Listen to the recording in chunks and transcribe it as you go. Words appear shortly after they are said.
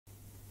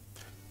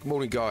Good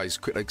morning, guys.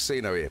 Quick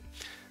Casino here.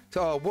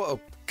 So, what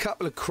a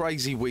couple of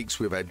crazy weeks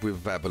we've had with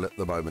Vabble at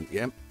the moment,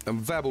 yeah? And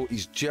Vabble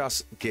is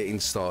just getting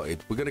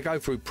started. We're going to go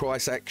through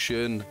price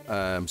action,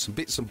 some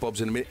bits and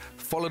bobs in a minute.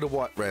 Follow the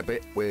White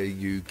Rabbit, where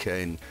you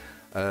can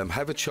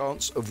have a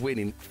chance of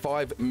winning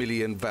 5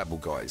 million Vabble,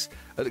 guys.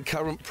 At the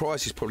current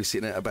price, it's probably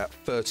sitting at about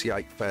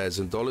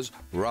 $38,000,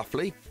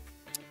 roughly.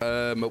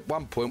 At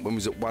one point, when we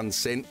was at 1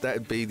 cent, that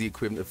would be the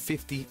equivalent of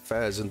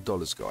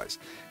 $50,000, guys.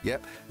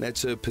 Yep. Now,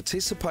 to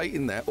participate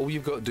in that, all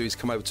you've got to do is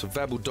come over to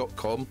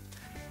Vabble.com,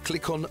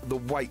 click on the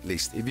wait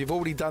list. If you've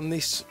already done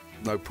this,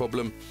 no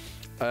problem.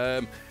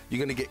 You're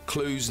going to get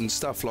clues and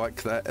stuff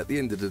like that at the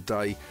end of the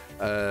day,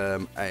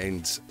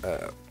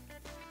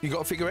 you've got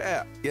to figure it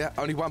out. Yeah,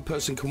 only one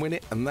person can win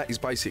it, and that is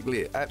basically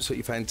it.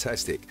 Absolutely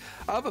fantastic.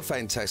 Other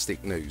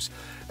fantastic news.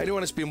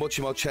 Anyone that's been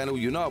watching my channel,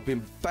 you know I've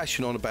been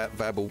bashing on about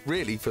Vabble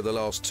really for the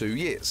last 2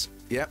 years.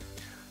 Yeah,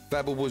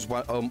 Vabble was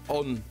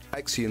on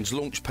Axion's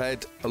launch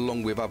pad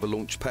along with other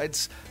launch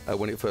pads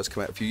when it first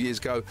came out a few years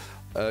ago.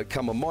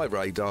 Come on my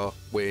radar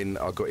when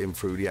I got in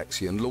through the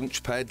Axion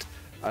launch pad.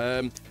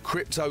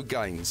 Crypto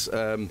gains.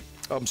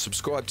 I'm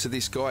subscribed to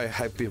this guy,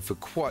 have been for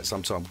quite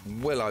some time,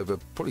 well over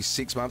probably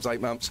 6 months,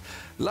 8 months.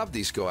 Love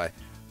this guy.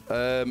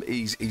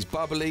 He's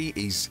bubbly,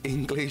 he's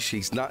English,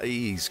 he's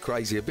nutty, he's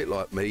crazy, a bit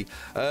like me.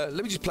 Let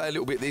me just play a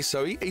little bit of this.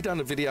 So he done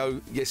a video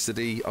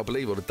yesterday, I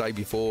believe, or the day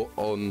before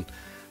on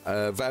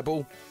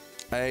Vabble.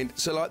 And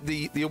so like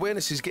the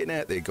awareness is getting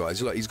out there,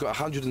 guys. Like, he's got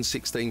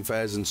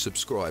 116,000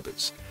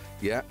 subscribers.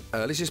 Yeah,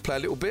 let's just play a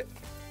little bit.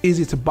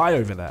 Easy to buy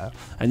over there,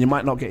 and you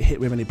might not get hit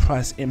with any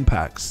price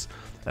impacts.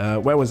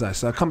 Where was I?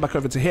 So I come back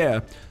over to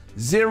here.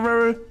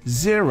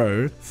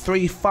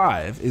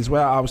 0035 is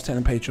where I was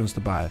telling patrons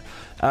to buy.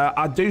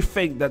 I do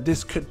think that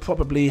this could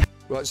probably.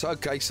 Right, so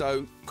okay,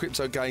 so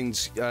crypto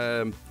gains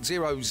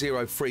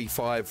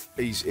 0035.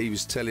 He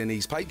was telling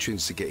his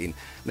patrons to get in.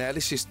 Now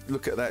let's just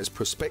look at that as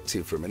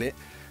perspective for a minute.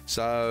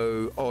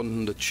 So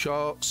on the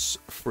charts,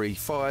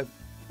 35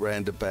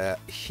 round about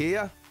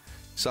here.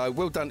 So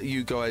well done to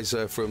you guys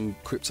from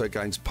Crypto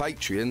Gains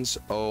Patreons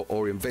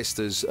or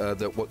investors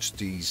that watch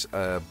these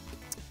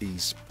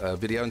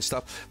video and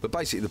stuff. But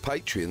basically the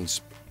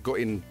Patreons got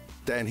in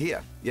down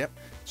here. Yep.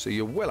 So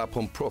you're well up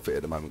on profit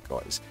at the moment,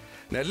 guys.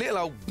 Now, little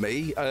old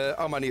me,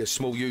 I'm only a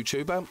small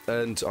YouTuber,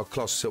 and I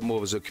class myself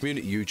more as a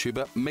community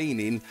YouTuber,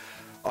 meaning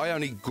I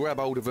only grab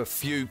hold of a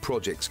few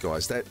projects,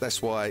 guys.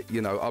 That's why,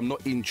 you know, I'm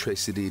not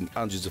interested in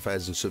hundreds of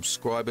thousands of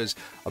subscribers.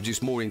 I'm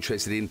just more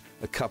interested in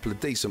a couple of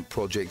decent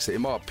projects that,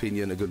 in my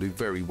opinion, are going to do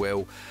very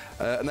well.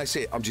 And that's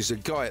it. I'm just a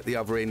guy at the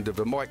other end of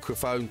a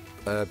microphone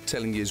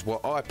telling you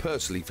what I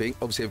personally think.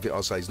 Obviously, everything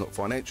I say is not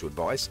financial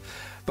advice.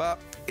 But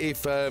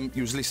if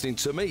you was listening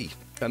to me,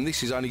 and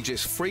this is only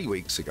just 3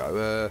 weeks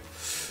ago,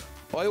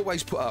 I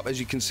always put up, as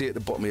you can see at the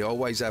bottom here, I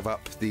always have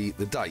up the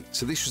date.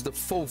 So this was the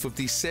 4th of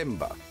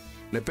December.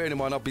 Now, bearing in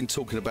mind, I've been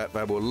talking about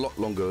Vabble a lot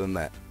longer than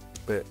that.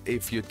 But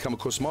if you'd come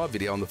across my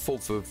video on the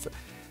 4th of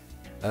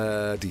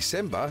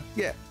December,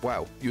 yeah,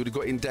 wow, you would have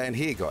got in down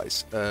here,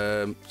 guys.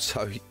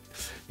 So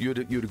you'd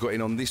have got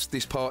in on this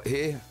part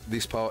here,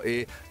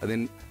 and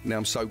then now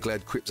I'm so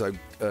glad Crypto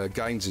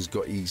Gains has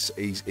got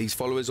his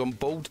followers on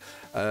board.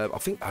 I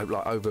think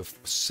like over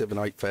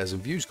 7,000-8,000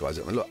 views, guys.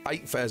 I mean, look,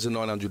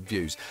 8,900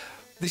 views.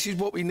 This is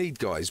what we need,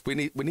 guys. We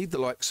need the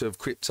likes of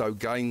Crypto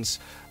Gains,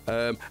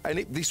 and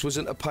this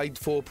wasn't a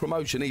paid-for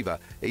promotion either.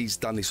 He's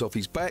done this off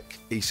his back.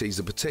 He sees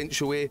the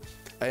potential here,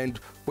 and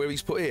where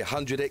he's put here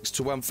 100x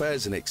to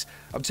 1,000x.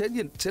 I'm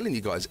telling you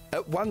guys,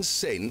 at 1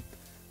 cent,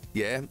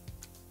 yeah,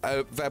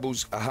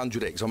 Vabble's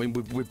 100x. I mean,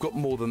 we've got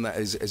more than that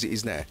as it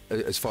is now,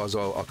 as far as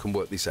I can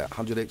work this out.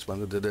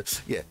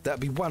 100x, yeah, that'd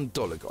be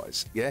 $1,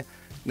 guys. Yeah.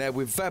 Now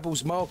with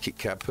Vabble's market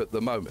cap at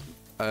the moment.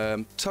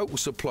 Total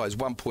supply is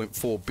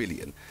 1.4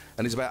 billion,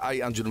 and there's about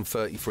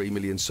 833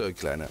 million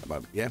circulating at the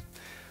moment, yeah?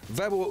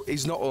 Vabble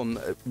is not on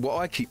what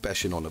I keep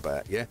bashing on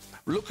about, yeah?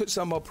 Look at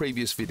some of my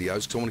previous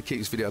videos, because I want to keep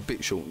this video a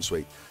bit short and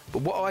sweet.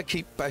 But what I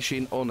keep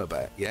bashing on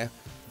about, yeah?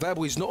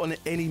 Vabble is not on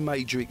any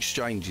major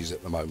exchanges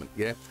at the moment,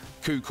 yeah?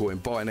 KuCoin,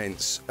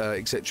 Binance,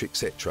 etc.,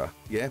 etc.,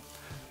 yeah?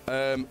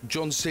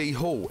 John C.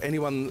 Hall,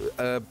 anyone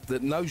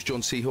that knows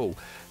John C. Hall,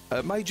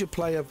 a major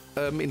player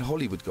in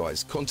Hollywood,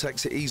 guys,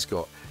 contacts that he's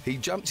got. He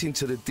jumped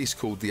into the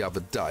Discord the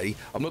other day.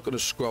 I'm not going to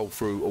scroll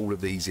through all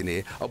of these in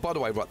here. Oh, by the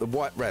way, right, the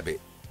White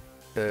Rabbit.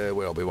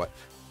 Where I'll be, right.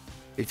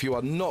 If you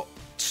are not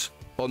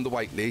on the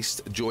wait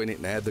list, join it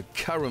now. The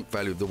current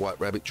value of the White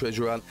Rabbit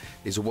treasure hunt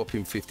is a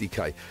whopping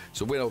 50k.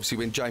 So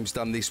when James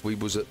done this, we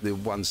was at the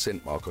 1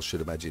 cent mark, I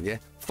should imagine, yeah?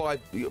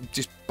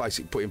 Just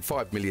basically put in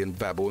 5 million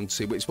Vabble and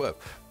see what it's worth.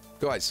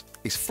 Guys,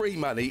 it's free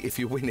money if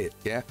you win it,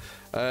 yeah?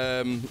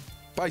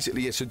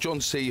 Basically, yeah, so John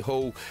C.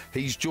 Hall,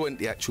 he's joined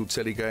the actual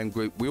Telegram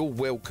group. We all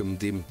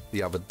welcomed him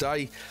the other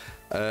day.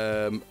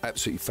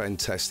 Absolutely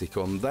fantastic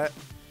on that.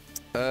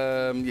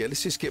 Yeah,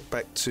 let's just get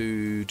back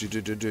to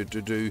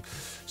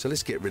so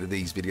let's get rid of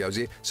these videos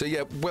here. So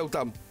yeah, well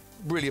done.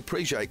 Really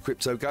appreciate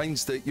Crypto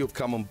Gains that you've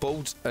come on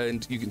board,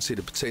 and you can see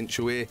the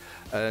potential here,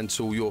 and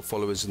to all your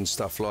followers and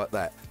stuff like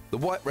that. the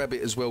White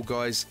Rabbit as well,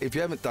 guys. If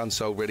you haven't done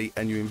so already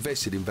and you're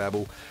invested in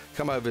Vabble,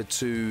 come over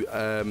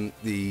to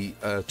the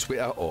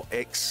Twitter, or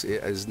X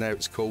as now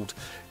it's called,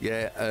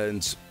 yeah,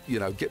 and you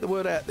know, get the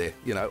word out there,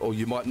 you know, or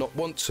you might not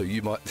want to.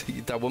 You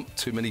don't want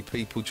too many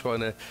people trying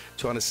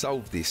to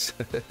solve this.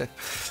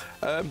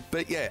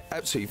 But yeah,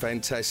 absolutely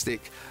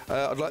fantastic.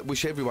 I'd like to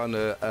wish everyone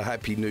a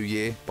happy new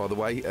year, by the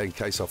way, in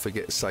case I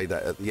forget to say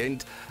that at the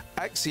end.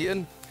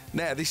 Axion.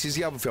 Now, this is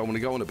the other thing I want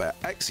to go on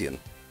about, Axion.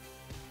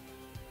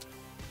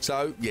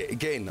 So, yeah,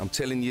 again, I'm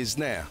telling you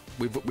now,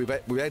 we've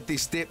had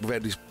this dip, we've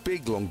had this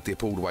big, long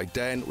dip all the way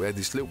down, we had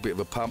this little bit of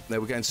a pump, now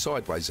we're going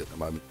sideways at the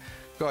moment.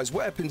 Guys,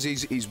 what happens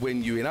is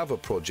when you're in other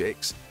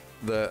projects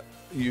that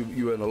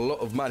you earn a lot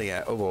of money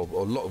out of, or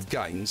a lot of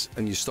gains,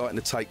 and you're starting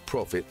to take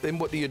profit, then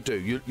what do?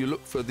 You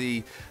look for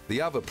the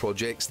other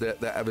projects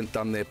that haven't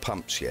done their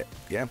pumps yet,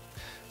 yeah?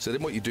 So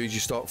then what you do is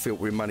you start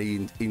filtering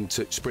money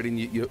into spreading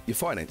your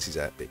finances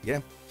out a bit, yeah?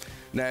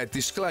 Now,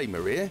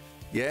 disclaimer here,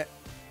 yeah,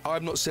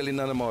 I'm not selling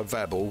none of my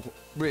Vabble,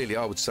 really.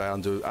 I would say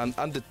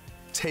under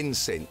 10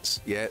 cents,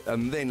 yeah,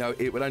 and then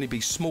it would only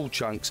be small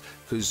chunks,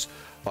 because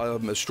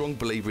I'm a strong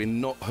believer in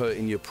not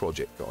hurting your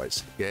project,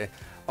 guys, yeah,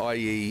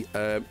 i.e.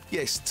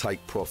 Yes,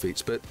 take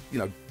profits, but you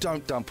know,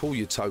 don't dump all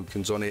your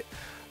tokens on it.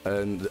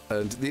 And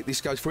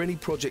this goes for any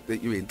project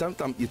that you're in. Don't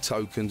dump your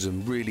tokens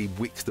and really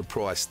wick the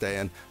price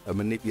down and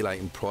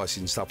manipulating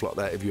pricing and stuff like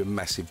that if you're a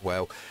massive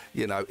whale.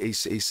 You know,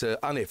 it's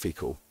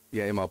unethical,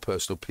 yeah, in my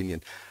personal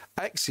opinion.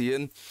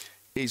 Axion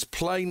is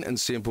plain and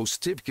simple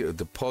certificate of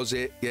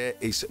deposit, yeah,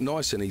 it's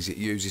nice and easy to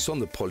use, it's on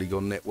the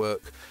Polygon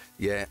network,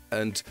 yeah,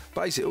 and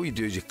basically all you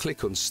do is you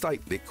click on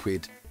stake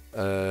liquid,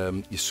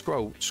 you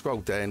scroll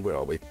down, where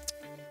are we?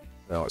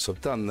 All right, so I've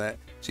done that.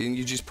 So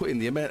you just put in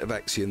the amount of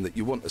Axion that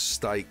you want to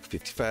stake,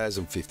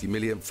 50,000, 50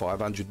 million,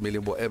 500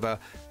 million, whatever.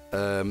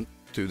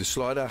 Do the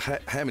slider,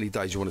 how many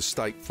days you want to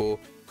stake for,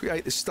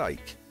 create the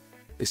stake.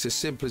 It's as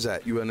simple as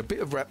that. You earn a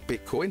bit of wrapped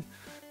Bitcoin,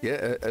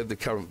 yeah, the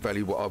current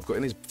value what I've got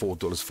in is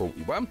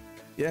 $4.41,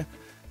 yeah.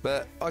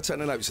 But I take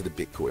no notice of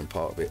the Bitcoin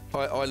part of it.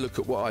 I look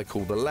at what I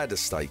call the ladder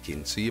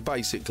staking. So you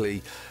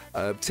basically,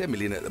 10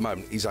 million at the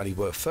moment is only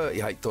worth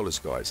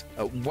 $38, guys.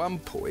 At one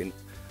point,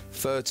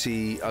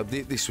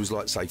 this was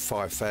like, say,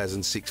 $5,000,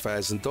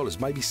 $6,000,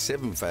 maybe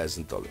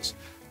 $7,000,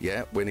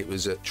 yeah, when it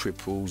was at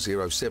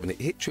 0007.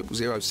 It hit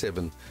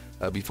 0007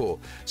 before.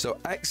 So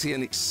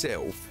Axion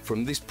itself,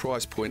 from this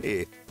price point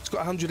here, it's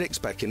got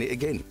 100x back in it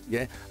again,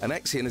 yeah, and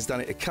Axion has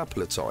done it a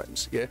couple of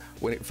times, yeah,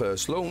 when it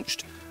first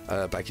launched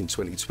back in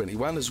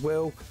 2021 as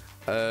well,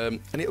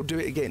 and it'll do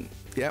it again,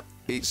 yeah.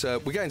 It's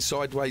we're going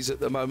sideways at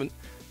the moment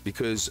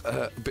because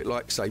a bit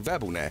like, say,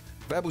 Vabble now.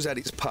 Vabble's had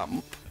its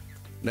pump.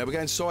 Now we're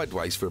going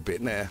sideways for a bit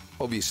now.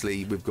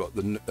 Obviously, we've got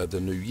the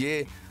new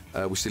year.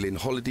 We're still in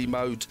holiday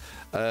mode.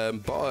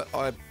 But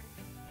I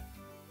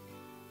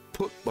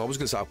was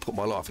going to say I put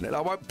my life in it.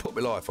 I won't put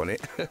my life on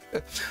it.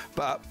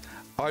 But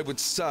I would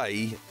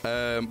say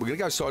we're going to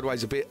go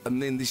sideways a bit, and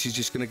then this is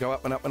just going to go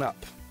up and up and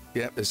up.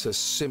 Yeah, it's as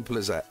simple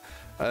as that.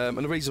 And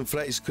the reason for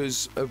that is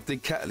because of the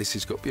catalyst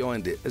it's got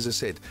behind it. As I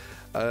said,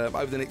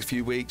 over the next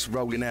few weeks,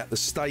 rolling out the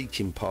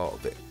staking part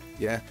of it.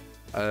 Yeah.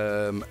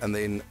 And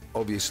then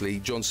obviously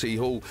John C.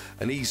 Hall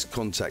and his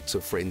contacts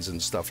of friends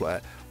and stuff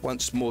like that.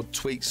 Once more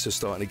tweets are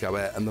starting to go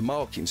out and the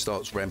marketing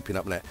starts ramping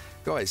up, and that,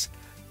 guys,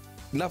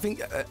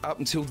 nothing up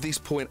until this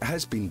point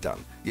has been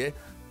done. Yeah,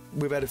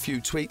 we've had a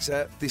few tweets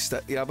out, this,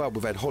 that, the other.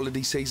 We've had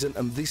holiday season,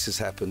 and this has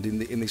happened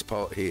in this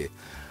part here.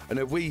 And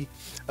if we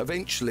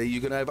eventually,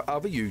 you're going to have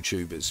other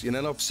YouTubers, you know.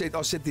 And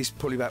I said this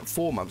probably about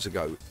 4 months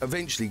ago.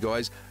 Eventually,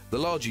 guys, the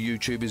larger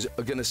YouTubers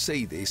are going to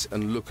see this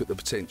and look at the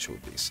potential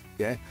of this.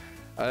 Yeah.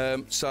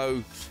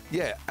 So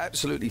yeah,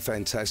 absolutely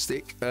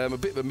fantastic. A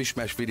bit of a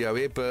mishmash video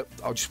here, but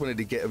I just wanted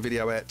to get a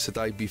video out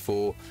today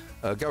before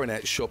going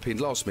out shopping,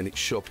 last minute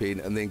shopping,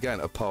 and then going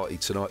to a party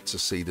tonight to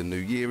see the new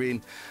year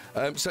in.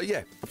 So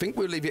yeah, I think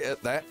we'll leave it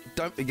at that.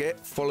 Don't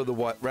forget, follow the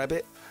White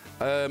Rabbit.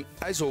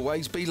 As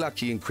always, be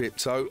lucky in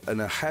crypto,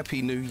 and a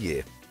happy new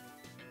year.